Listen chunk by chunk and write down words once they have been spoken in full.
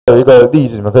有一个例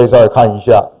子，你们可以稍微看一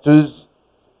下，就是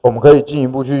我们可以进一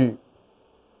步去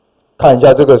看一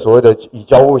下这个所谓的以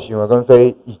交付行为跟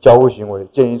非以交付行为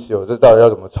建议持有，这到底要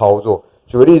怎么操作？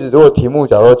举个例子，如果题目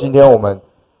假如说今天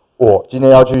我今天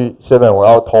要去 7 我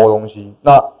要偷东西，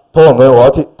那偷什么？我要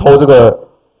偷这个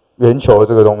圆球的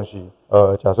这个东西，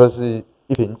假设是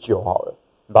一瓶酒好了，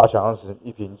你把它想象成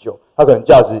一瓶酒，它可能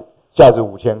价值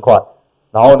5000块，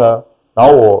然后呢，然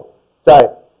后我在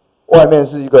外面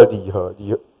是一个礼盒，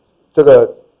这个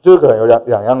就是可能有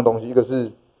两样东西，一个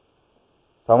是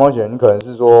长方形，你可能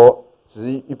是说只是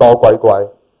一包乖乖，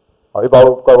好，一包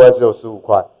乖乖只有15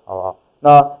块，好不好？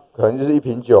那可能就是一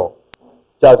瓶酒，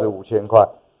价值5000块，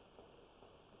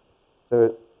这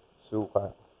个15块。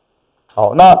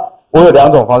好，那我有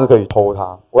2种方式可以偷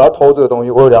它。我要偷这个东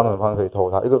西，我有2种方式可以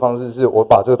偷它。一个方式是我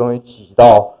把这个东西挤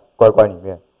到乖乖里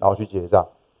面，然后去结账。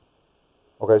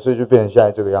OK， 所以就变成现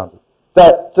在这个样子。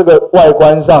在这个外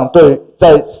观上，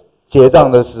在结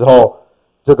账的时候，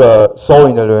这个收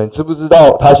银的人员知不知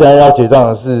道他现在要结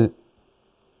账的是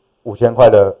5000块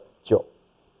的酒？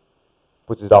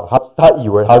不知道，他以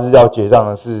为他是要结账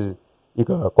的是一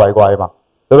个乖乖嘛，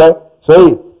对不对？所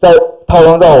以在套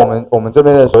用到我们这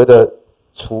边的所谓的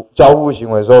交付行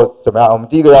为的时候，怎么样？我们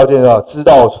第一个要件是知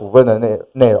道处分的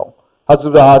内容，他知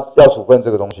不知道他要处分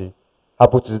这个东西？他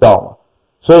不知道嘛，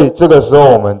所以这个时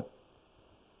候我们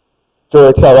就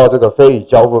会跳到这个非以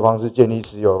交付的方式建立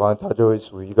持有的方式，它就会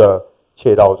属于一个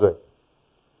窃盗罪。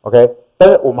OK， 但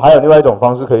是我们还有另外一种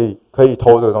方式可以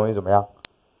偷这个东西，怎么样？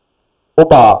我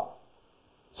把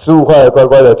15块的乖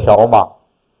乖的条码，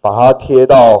把它贴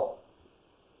到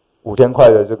5000块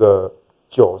的这个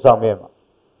酒上面嘛，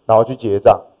然后去结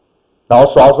账，然后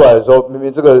刷出来的时候，明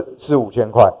明这个是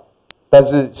5000块，但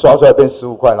是刷出来变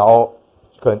15块，然后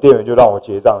可能店员就让我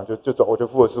结账，就走，我就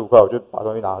付了15块，我就把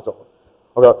东西拿走了。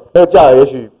OK， 那个价格也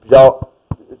许比较，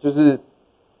就是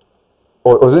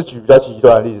我是举比较极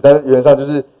端的例子，但是原则上就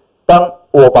是当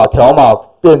我把条码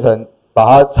变成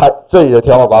把它这里的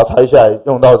条码把它拆下来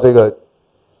用到这个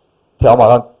条码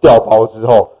上调包之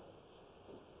后，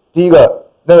第一个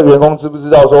那个员工知不知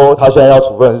道说他现在要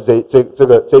处分的是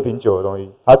这瓶酒的东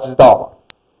西？他知道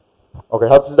嘛 ？OK，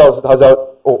 他知道他是要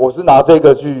我是拿这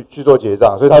个去做结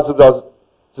账，所以他知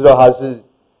道他是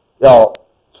要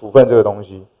处分这个东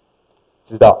西。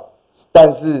知道，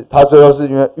但是他最后是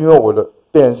因为我的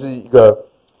变成是一个，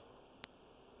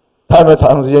他有没有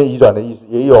长时间移转的意思？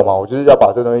也有嘛，我就是要把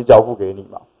这个东西交付给你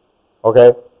嘛。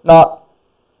OK， 那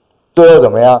最后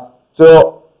怎么样？最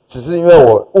后只是因为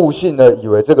我误信的以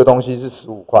为这个东西是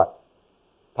15块，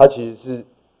它其实是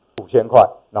5000块，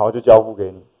然后就交付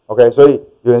给你。OK， 所以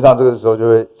原则上这个时候就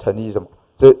会成立什么？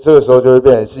这个时候就会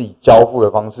变成是以交付的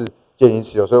方式建立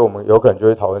持有，所以我们有可能就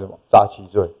会讨论什么诈欺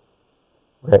罪。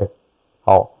OK。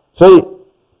好，所以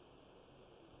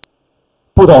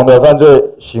不同的犯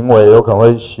罪行为有可能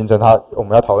会形成我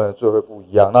们要讨论的罪会不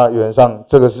一样。那原则上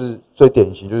这个是最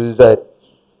典型，就是在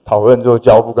讨论做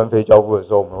交付跟非交付的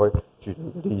时候，我们会举的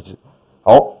一个例子。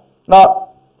好，那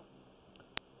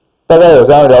大家有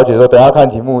这样的了解之后，等一下看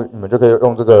题目，你们就可以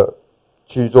用这个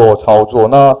去做操作。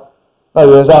那原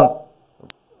则上，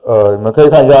你们可以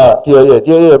看一下第二页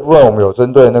的部分，我们有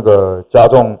针对那个加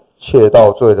重窃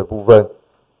盗罪的部分。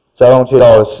加重窃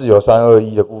盗的事由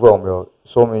321的部分，我们有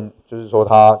说明，就是说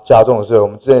它加重的事由。我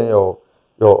们之前有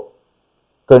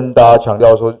跟大家强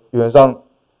调说，原则上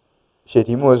写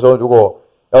题目的时候，如果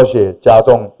要写加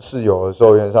重事由的时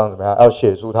候，原则上怎么样？要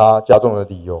写出它加重的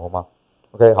理由嘛。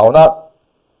OK， 好，那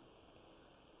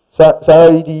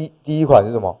321第一款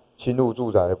是什么？侵入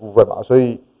住宅的部分嘛，所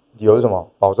以理由是什么？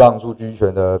保障住居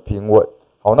权的平稳。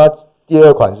好，那第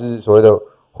2款是所谓的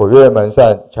毁灭门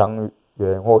扇、墙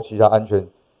垣或其他安全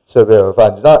设备而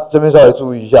犯。那这边稍微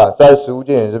注意一下，在实务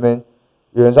见解这边，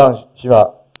原则上起码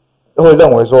会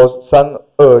认为说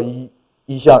321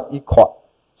项1款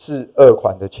是2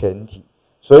款的前提，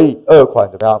所以2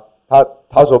款怎么样？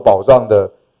它所保障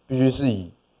的必须是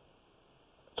以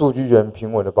住居权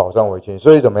平稳的保障为前提。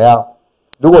所以怎么样？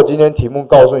如果今天题目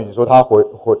告诉你说它毁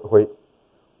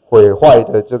坏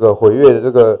的这个毁灭的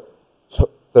这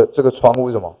个窗户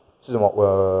是什么？是什么？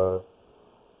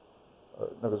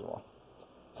那个什么？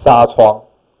纱窗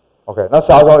 ，OK， 那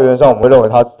纱窗原则上我们会认为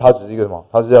它只是一个什么？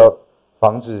它是要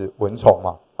防止蚊虫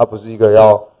嘛，它不是一个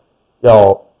要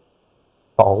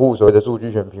保护所谓的住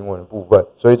居权平稳的部分，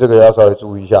所以这个要稍微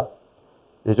注意一下。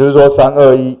也就是说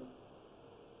，321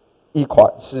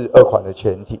款是2款的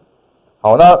前提。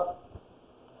好，那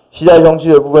携带凶器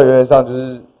的部分原则上就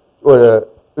是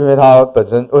因为它本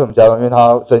身为什么加重？因为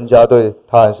它增加对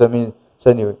他人生命、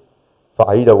身体、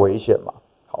法益的危险嘛。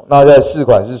好，那在4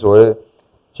款是所谓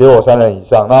结伙3人以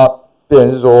上，那变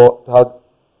成是说他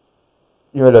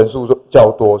因为人数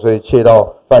较多，所以切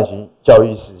到犯行较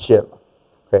易实现嘛。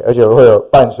OK， 而且会有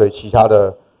伴随其他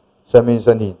的生命、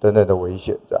身体等等的危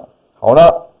险，这样。好，那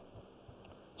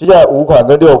接下来5款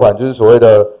跟6款就是所谓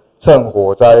的趁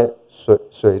火灾、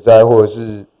水灾或者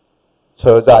是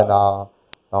车站啊，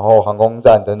然后航空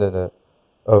站等等的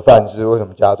犯事，为什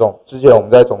么加重？之前我们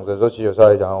在总则的时候其实有稍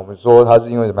微讲，我们说它是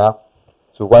因为怎么样？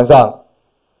主观上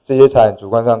这些财产主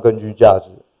观上更具价值。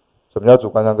什么叫主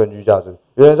观上更具价值？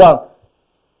原则上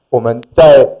我们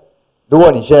如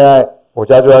果你现在我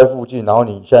家就在附近，然后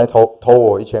你现在偷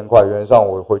我1000块，原则上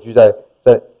我回去再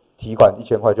提款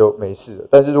1000块就没事了。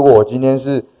但是如果我今天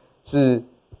是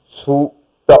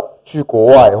去国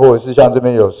外，或者是像这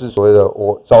边有所谓的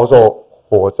我遭受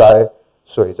火灾、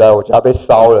水灾，我家被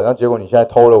烧了，那结果你现在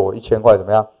偷了我1000块，怎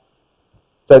么样？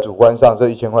在主观上这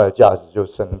1000块的价值就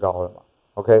升高了嘛。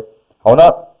OK， 好，那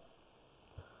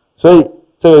所以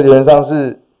这个原则上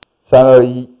是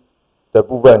321的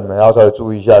部分，你们要稍微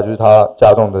注意一下，就是它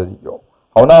加重的理由。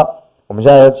好，那我们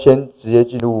现在先直接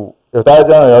进入，有大家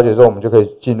这样的了解之后，我们就可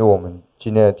以进入我们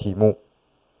今天的题目。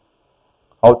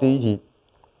好，第一题，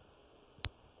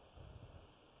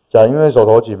甲因为手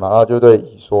头紧嘛，那就对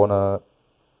乙说呢，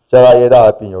家大业大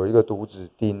的丙有一个独子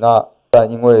丁，那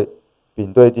但因为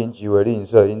丙对丁极为吝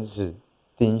啬，因此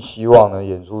丁希望呢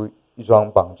演出一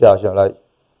桩绑架项来，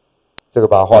这个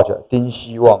把它画起来。丁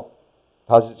希望，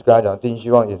他是跟他讲，丁希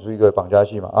望演出一个绑架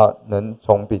戏嘛，啊，能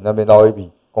从丙那边捞一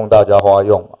笔供大家花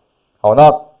用嘛。好，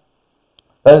那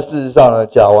但是事实上呢，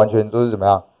甲完全都是怎么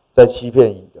样，在欺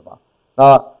骗乙的嘛。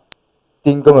那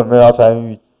丁根本没有要参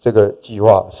与这个计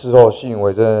划，事后信以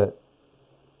为真的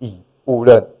乙误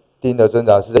认丁的挣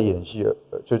扎是在演戏，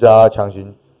就将他强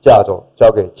行架走，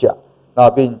交给甲。那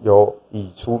并由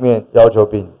乙出面要求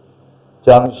丙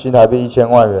将新台币1000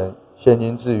万元现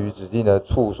金置于指定的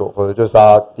处所，否则就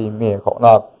杀丁灭口。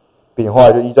那丙后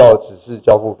来就依照指示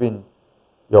交付，并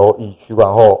由乙取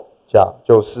款后，甲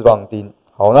就释放丁。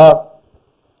好，那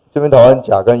这边讨论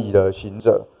甲跟乙的刑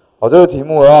责。好，这个题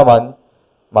目的话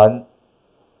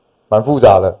蛮复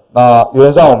杂的。那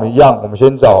原则上我们一样，我们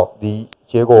先找离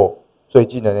结果最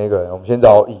近的那个人，我们先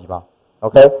找乙嘛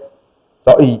 ，OK？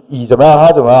 找乙怎么样？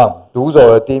他怎么样？掳走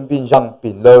了丁，并向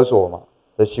丙勒索嘛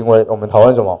的行为，我们讨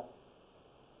论什么？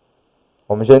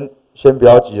我们先不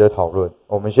要急着讨论，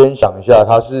我们先想一下，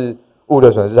它是物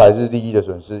的损失还是利益的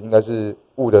损失？应该是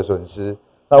物的损失。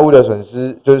那物的损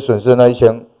失就是损失的那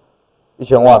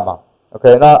1000万嘛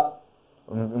 ，OK？ 那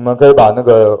你们可以把那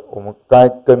个我们刚才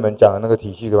跟你们讲的那个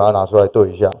体系，给它拿出来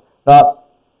对一下。那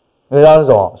因为它是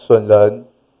什么？损人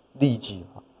利己，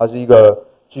它是一个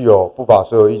具有不法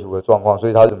所有意图的状况，所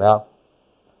以它是怎么样？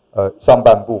上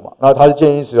半部嘛。那它是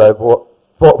建议持有来迫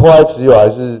害持有还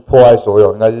是迫害所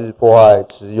有？应该是迫害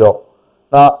持有。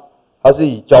那它是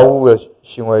以交付的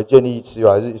行为建立持有，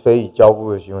还是非以交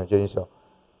付的行为建立持有？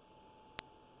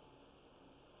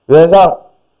原则上，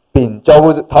丙交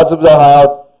付，他知不知道他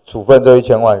要处分这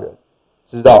1000万元？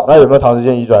知道。那有没有长时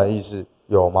间移转的意思？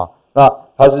有嘛？那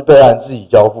他是被害人自己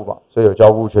交付嘛，所以有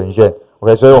交付权限。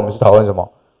OK， 所以我们是讨论什么？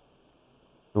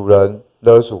掳人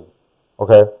勒赎。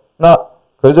OK， 那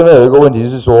可是这边有一个问题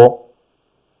是说，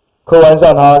客观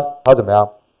上他怎么样？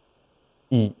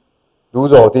以掳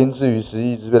走丁置于实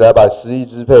益支配来把实益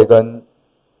支配跟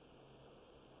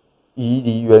移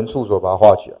离原处所把它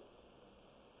画起来。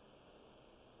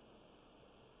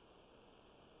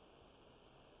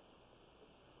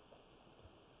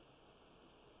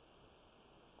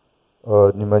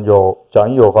你们讲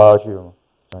义有发下去了吗？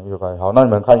讲义有发下去。好，那你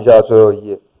们看一下最后一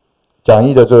页，讲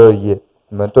义的最后一页，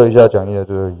你们对一下讲义的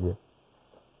最后一页。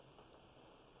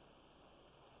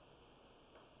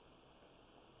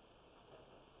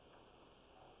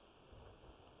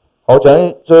好，讲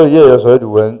义最后一页有所谓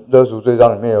掳人勒赎罪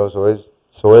章，里面有所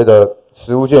谓的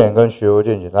实务见解跟学务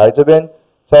见解。来这边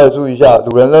稍微注意一下，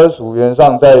掳人勒赎原则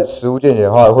上在实务见解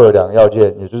的话会有2个要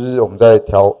件，也就是我们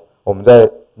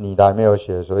在拟答里面有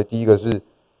写的所谓第一个是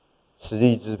实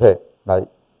力支配，来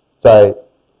在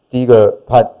第一个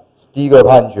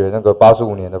判决那个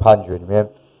85年的判决里面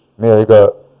有一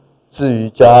个至于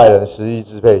加害人实力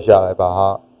支配下来把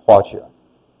它画起来，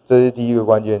这是第一个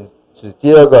关键字。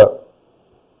第二个，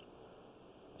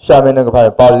下面那个判决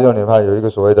86年判有一个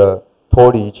所谓的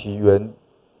脱离其原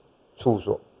处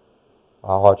所，把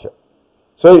它画起来。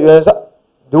所以原则上，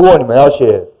如果你们要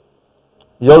写，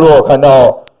以后如果看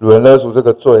到掳人勒赎这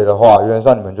个罪的话，原则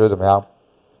上你们就怎么样？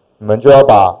你们就要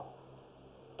把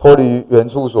脱离原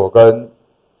处所跟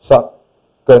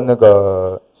那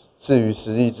个至于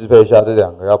实力支配下这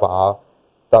2个要把它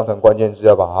当成关键字，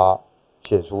要把它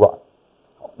写出来。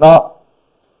那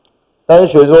但是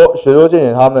学说见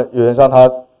解他们原则上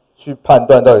他去判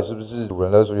断到底是不是主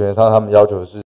人勒索，原则上他们要求的是